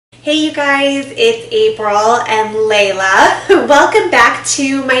Hey you guys, it's April and Layla. Welcome back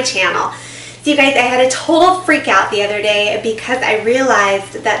to my channel. So you guys, I had a total freak out the other day because I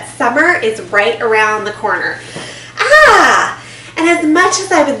realized that summer is right around the corner. And as much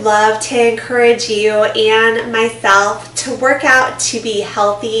as I would love to encourage you and myself to work out to be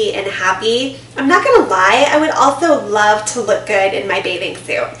healthy and happy, I'm not gonna lie, I would also love to look good in my bathing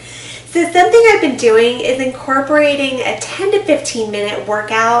suit. So something I've been doing is incorporating a 10 to 15 minute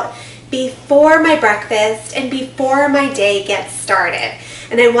workout before my breakfast and before my day gets started.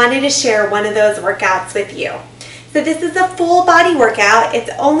 And I wanted to share one of those workouts with you. So this is a full body workout. It's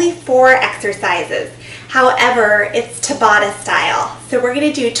only 4 exercises. However, it's Tabata style. So we're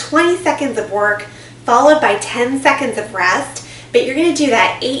gonna do 20 seconds of work followed by 10 seconds of rest, but you're gonna do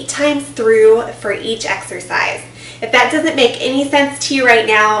that 8 times through for each exercise. If that doesn't make any sense to you right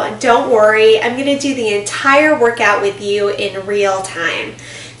now, don't worry. I'm gonna do the entire workout with you in real time.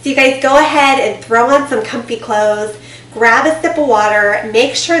 So you guys go ahead and throw on some comfy clothes, grab a sip of water,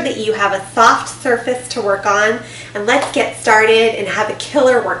 make sure that you have a soft surface to work on, and let's get started and have a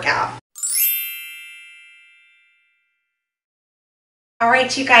killer workout. All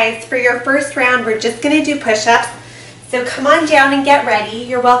right, you guys, for your first round, we're just gonna do push-ups. So come on down and get ready.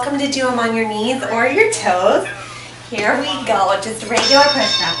 You're welcome to do them on your knees or your toes. Here we go, just regular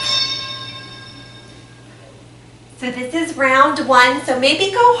push-ups. So this is round 1, so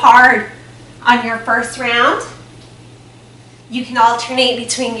maybe go hard on your first round. You can alternate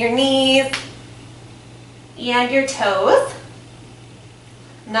between your knees and your toes.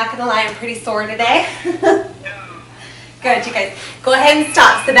 I'm not gonna lie, I'm pretty sore today. Good, you guys. Go ahead and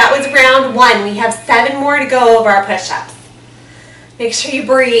stop. So that was round 1. We have 7 more to go over our push-ups. Make sure you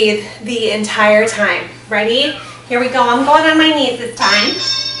breathe the entire time. Ready? Here we go. I'm going on my knees this time.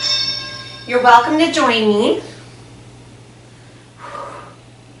 You're welcome to join me.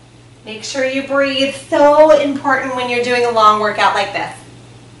 Make sure you breathe. So important when you're doing a long workout like this.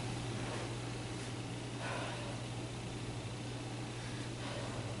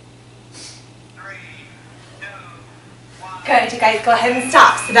 Good, you guys, go ahead and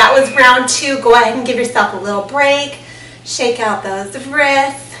stop. So that was round 2. Go ahead and give yourself a little break. Shake out those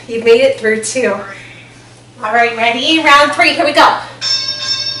wrists. You've made it through 2. All right, ready? Round 3, here we go.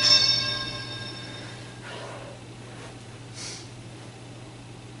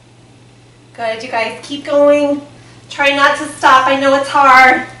 Good, you guys, keep going. Try not to stop, I know it's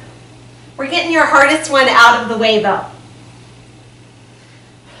hard. We're getting your hardest one out of the way though.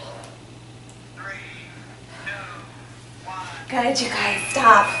 3, 2, 1. Good, you guys,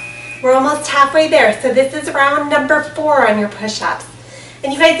 stop. We're almost halfway there. So this is round number 4 on your push-ups.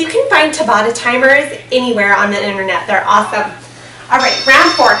 And you guys, you can find Tabata timers anywhere on the internet. They're awesome. All right,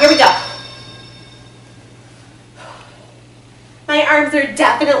 round 4, here we go. My arms are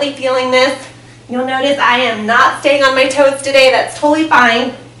definitely feeling this. You'll notice I am not staying on my toes today. That's totally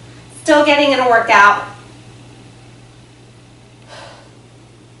fine. Still getting in a workout.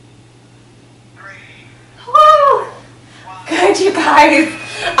 3, Woo! Good, you guys.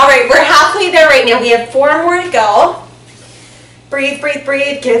 All right, we're halfway there right now. We have 4 more to go. Breathe, breathe,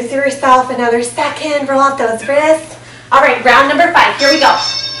 breathe. Give yourself another second. Roll out those wrists. All right, round number 5. Here we go.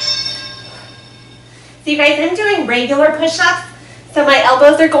 So you guys, I'm doing regular push-ups. So my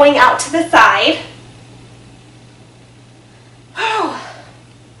elbows are going out to the side.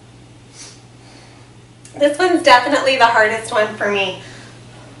 This one's definitely the hardest one for me.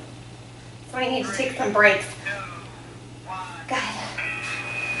 So I need to take some breaks. Good.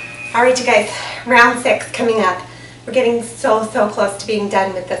 All right, you guys, round 6 coming up. We're getting so close to being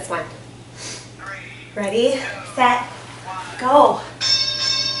done with this one. Ready, set, go.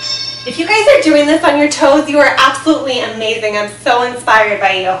 If you guys are doing this on your toes, you are absolutely amazing. I'm so inspired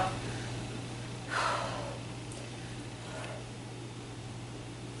by you.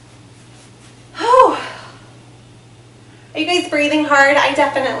 Are you guys breathing hard? I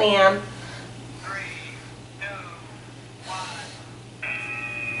definitely am. 3, 2, 1.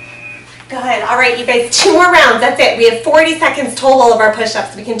 Good. All right, you guys, 2 more rounds. That's it. We have 40 seconds total of our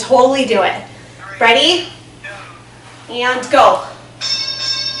push-ups. We can totally do it. Ready? And go.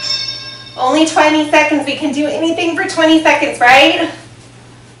 Only 20 seconds. We can do anything for 20 seconds, right?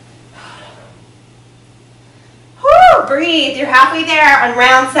 Whew, breathe. You're halfway there on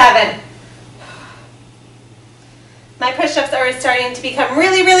round 7. My push-ups are starting to become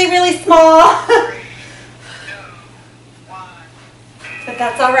really small. 3, 2, 1. But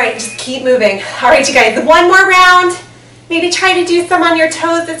that's all right. Just keep moving. All right, you guys, 1 more round. Maybe try to do some on your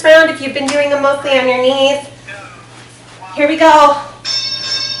toes this round if you've been doing them mostly on your knees. Here we go.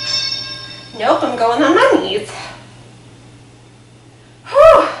 Nope, I'm going on my knees.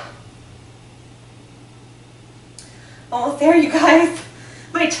 Whew. Almost there, you guys.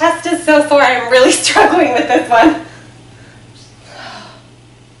 My chest is so sore. I'm really struggling with this one.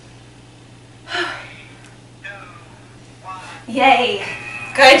 2, 1. Yay.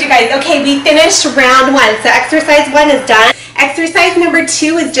 Good, you guys. Okay, we finished round 1. So exercise 1 is done. Exercise number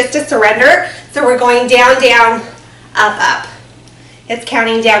 2 is just a surrender. So we're going down, down, up, up. It's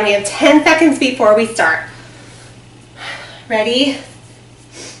counting down. We have 10 seconds before we start. Ready?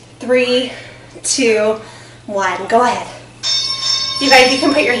 3, 2, 1. Go ahead. You guys, you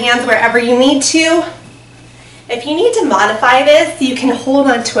can put your hands wherever you need to. If you need to modify this, you can hold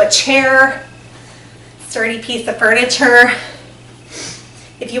onto a chair, sturdy piece of furniture.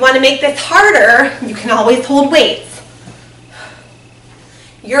 If you want to make this harder, you can always hold weights.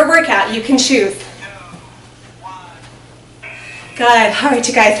 Your workout, you can choose. 2, 1. Good. All right,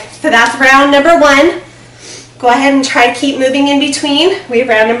 you guys. So that's round number 1. Go ahead and try to keep moving in between. We have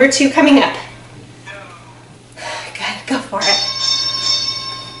round number 2 coming up. 2, Good. Go for it.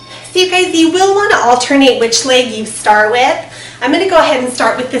 So you guys, you will want to alternate which leg you start with. I'm going to go ahead and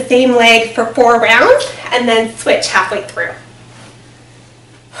start with the same leg for 4 rounds and then switch halfway through.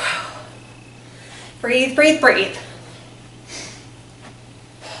 Breathe, breathe, breathe.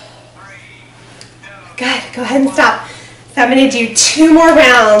 3, 2, Good. Go ahead and stop. So I'm going to do 2 more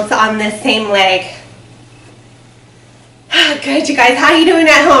rounds on this same leg. Good, you guys. How are you doing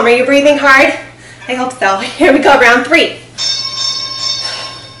at home? Are you breathing hard? I hope so. Here we go, round 3.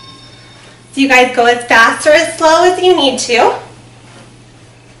 So you guys go as fast or as slow as you need to.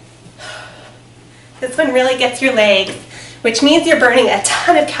 This one really gets your legs, which means you're burning a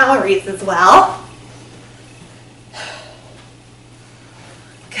ton of calories as well.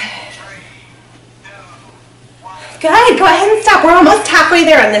 Good. 3, 2, 1. Good. Go ahead and stop. We're almost halfway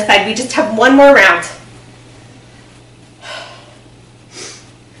there on this side. We just have 1 more round.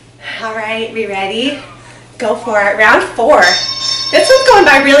 All right, we ready? Go for it. Round 4. This one's going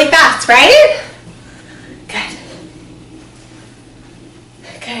by really fast, right? Good.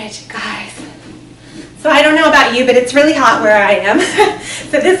 Good, you guys. So I don't know about you, but it's really hot where I am.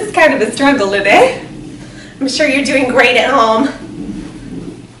 So this is kind of a struggle today. I'm sure you're doing great at home.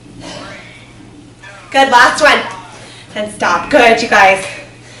 Good, last one. And stop. Good, you guys.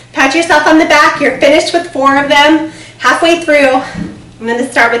 Pat yourself on the back. You're finished with 4 of them. Halfway through. I'm going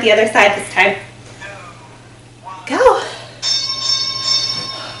to start with the other side this time. 2, 1. Go.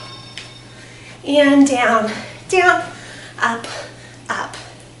 And down, down, up, up.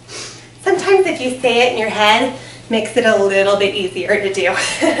 Sometimes if you say it in your head, makes it a little bit easier to do.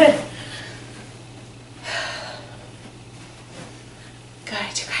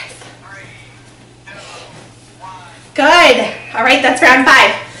 Good, you guys. 3, 2, 1. Good. All right, that's round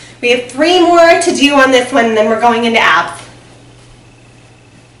 5. We have 3 more to do on this one, and then we're going into abs.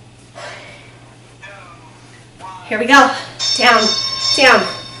 3, 2, 1. Here we go. Down, down,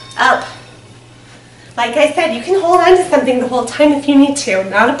 up. Like I said, you can hold on to something the whole time if you need to.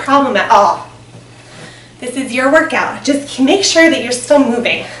 Not a problem at all. This is your workout. Just make sure that you're still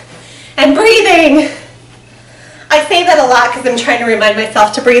moving and breathing. I say that a lot because I'm trying to remind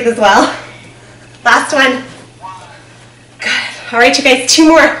myself to breathe as well. Last one. Good. All right, you guys, 2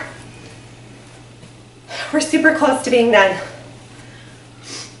 more. We're super close to being done.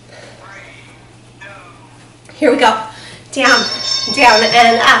 3, 2, Here we go. Down, down,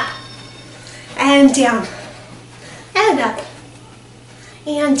 and up. And down. And up.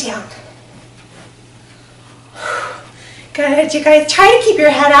 And down. Good, you guys. Try to keep your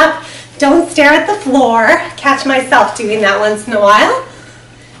head up. Don't stare at the floor. Catch myself doing that once in a while.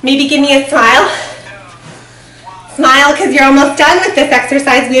 Maybe give me a smile. Smile because you're almost done with this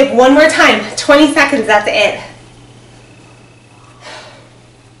exercise. We have 1 more time. 20 seconds, that's it.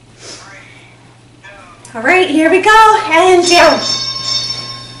 3, 2, All right, here we go. And down.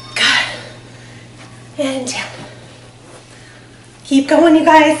 Good. And down. Keep going, you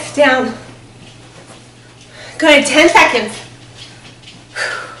guys. Down. Good. 10 seconds.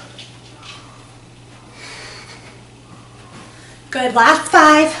 Good. Last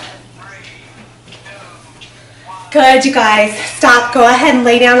 5. 3, 2, 1. Good, you guys. Stop. Go ahead and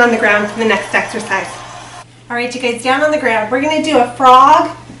lay down on the ground for the next exercise. All right, you guys, down on the ground. We're going to do a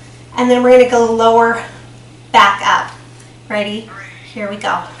frog, and then we're going to go lower back up. Ready? Here we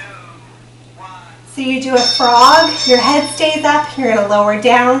go. 2, 1. So you do a frog, your head stays up, you're going to lower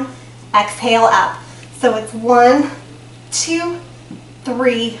down, exhale up. So it's 1, 2,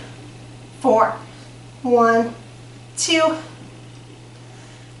 3, 4. 1, 2.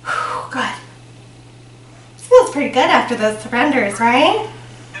 Good. This feels pretty good after those surrenders, right?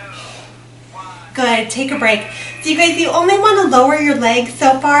 2, 1. Good, take a break. So you guys, you only want to lower your legs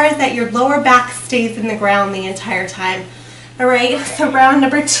so far as that your lower back stays in the ground the entire time. All right, so round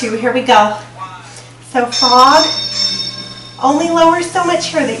number 2, here we go. So frog, only lower so much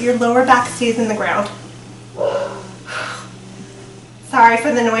here that your lower back stays in the ground. Sorry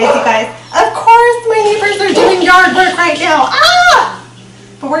for the noise, you guys. Of course, my neighbors are doing yard work right now. Ah!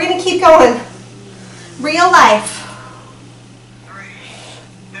 But we're gonna keep going. Real life.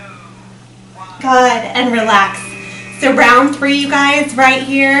 Good, and relax. So round 3, you guys, right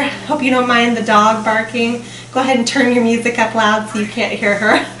here. Hope you don't mind the dog barking. Go ahead and turn your music up loud so you can't hear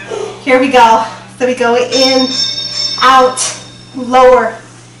her. Here we go. So we go in, out, lower.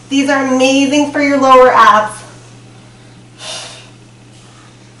 These are amazing for your lower abs.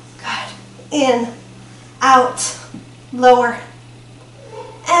 Good. In, out, lower.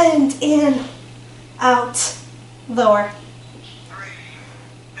 And in, out, lower.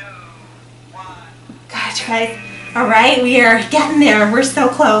 Good, you guys. All right, we are getting there. We're so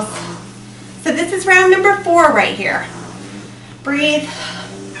close. So this is round number 4 right here. Breathe.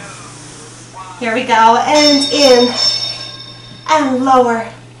 Here we go. And in. And lower.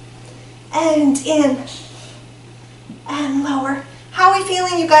 And in. And lower. How are we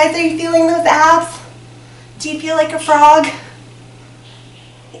feeling, you guys? Are you feeling those abs? Do you feel like a frog?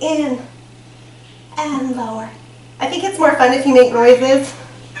 In. And lower. I think it's more fun if you make noises.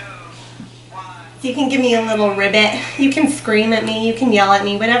 You can give me a little ribbit. You can scream at me. You can yell at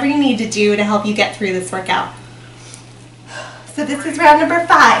me. Whatever you need to do to help you get through this workout. So this is round number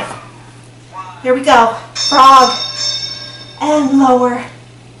 5. Here we go. Frog. And lower.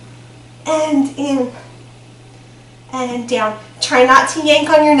 And in. And down. Try not to yank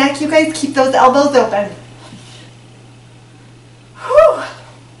on your neck, you guys. Keep those elbows open. Whew.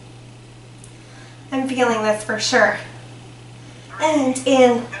 I'm feeling this for sure. And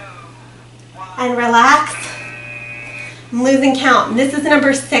in. And relax. I'm losing count. And this is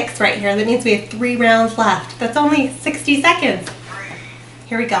number 6 right here. That means we have 3 rounds left. That's only 60 seconds.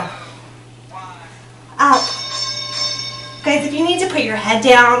 Here we go. Up. Guys, if you need to put your head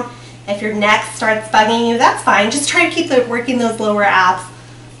down, if your neck starts bugging you, that's fine. Just try to keep working those lower abs.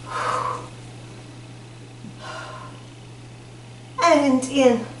 And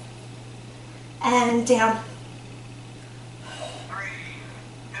in. And down.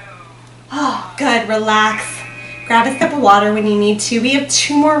 Oh, good. Relax. Grab a sip of water when you need to. We have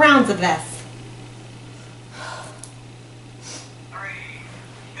 2 more rounds of this.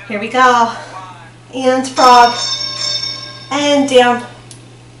 Here we go. And frog. And down.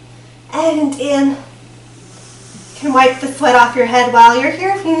 And in. You can wipe the sweat off your head while you're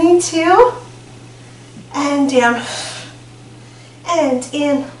here if you need to. And down. And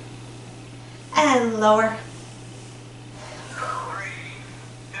in. And lower.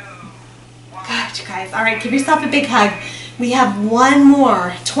 Good, you guys. All right, give yourself a big hug. We have 1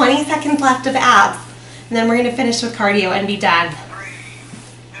 more, 20 seconds left of abs, and then we're going to finish with cardio and be done.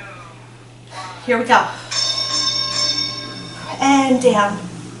 Here we go. And down.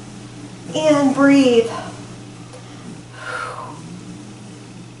 And breathe.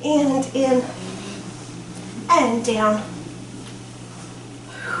 And in. And down.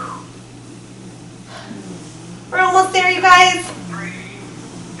 We're almost there, you guys.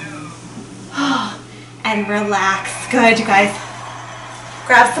 And relax. Good, you guys.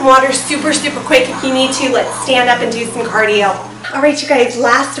 Grab some water super quick if you need to. Let's stand up and do some cardio. All right, you guys,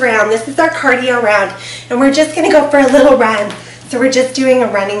 last round. This is our cardio round, and we're just gonna go for a little run. So we're just doing a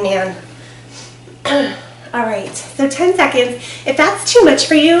running man. All right, so 10 seconds. If that's too much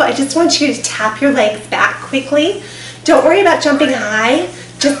for you, I just want you to tap your legs back quickly. Don't worry about jumping high,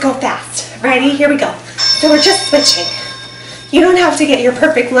 just go fast. Ready? Here we go. So we're just switching. You don't have to get your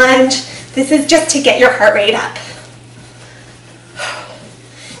perfect lunge. This is just to get your heart rate up.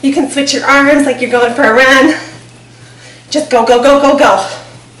 You can switch your arms like you're going for a run. Just go, go, go, go, go.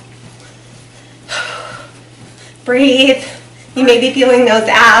 Breathe. You may be feeling those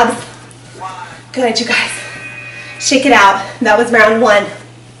abs. Good, you guys. Shake it out. That was round 1.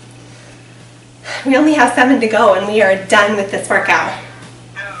 We only have 7 to go and we are done with this workout.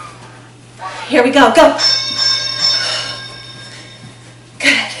 Here we go, go.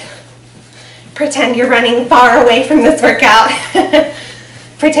 Good. Pretend you're running far away from this workout.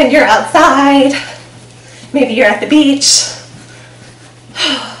 Pretend you're outside. Maybe you're at the beach.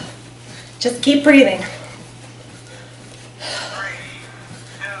 Just keep breathing.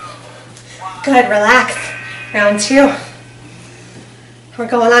 Good, relax. Round 2. We're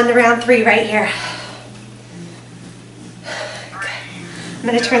going on to round 3 right here. Good. I'm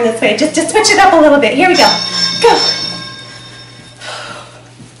going to turn this way. Just switch it up a little bit. Here we go. Go.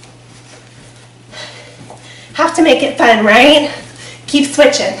 make it fun, right? Keep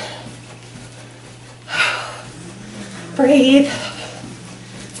switching. Breathe.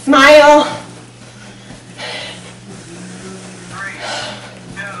 Smile. 3,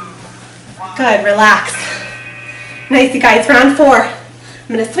 2, 1. Good, relax. Nice, you guys, round 4. I'm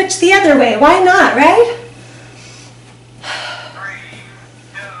gonna switch the other way. Why not, right? 3,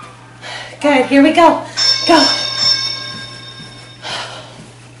 2. Good, here we go. Go.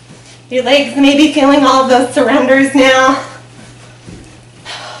 Your legs may be feeling all of those surrenders now.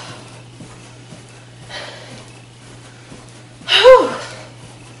 Whew.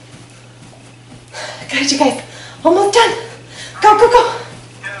 Good, you guys. Almost done. Go, go, go.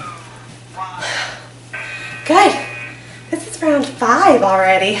 2, 1. Good. This is round 5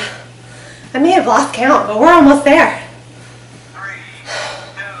 already. I may have lost count, but we're almost there. 3,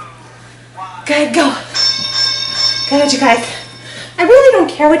 2, 1. Good, go. Good, you guys. I really don't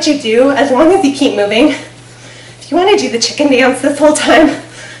care what you do as long as you keep moving. If you want to do the chicken dance this whole time,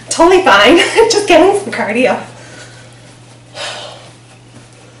 totally fine. Just getting some cardio.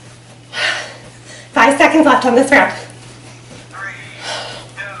 5 seconds left on this round. 3,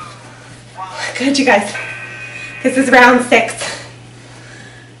 2, 1. Good, you guys. This is round 6.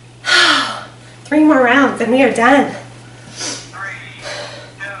 3 more rounds and we are done. 3,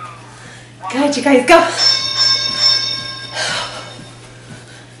 2, 1. Good, you guys, go.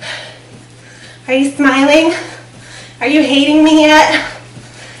 Are you smiling? Are you hating me yet?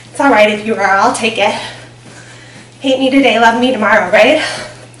 It's all right if you are, I'll take it. Hate me today, love me tomorrow, right?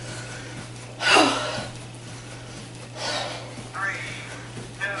 3,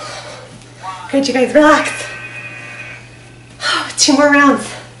 2, 1. Good, you guys, relax. 2 more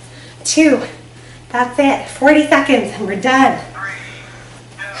rounds. 2. That's it. 40 seconds and we're done. 3,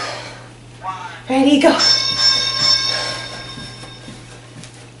 2, 1. Ready, go.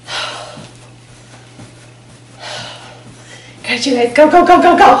 Good, you guys, go, go, go,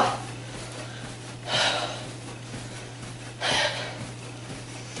 go, go.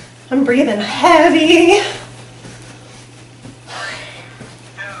 I'm breathing heavy. 3,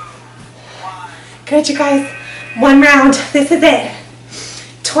 2, 1. Good, you guys. 1 round. This is it.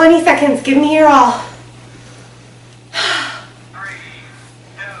 20 seconds. Give me your all. 3,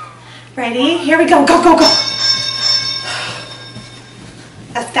 2. Ready? Here we go. Go, go, go.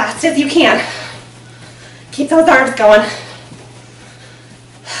 As fast as you can. Keep those arms going.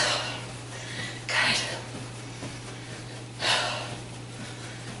 Good.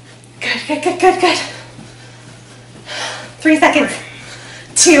 Good, good, good, good, good. 3 seconds.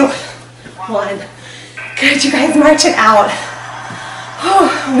 2, 1. Good, you guys, march it out.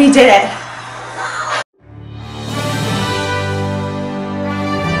 Whew, we did it.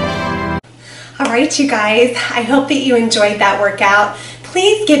 All right, you guys, I hope that you enjoyed that workout.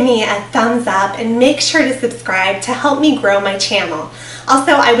 Please give me a thumbs up and make sure to subscribe to help me grow my channel.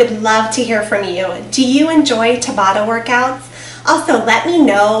 Also, I would love to hear from you. Do you enjoy Tabata workouts? Also, let me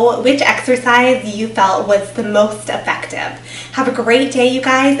know which exercise you felt was the most effective. Have a great day, you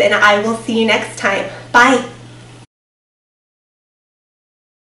guys, and I will see you next time. Bye.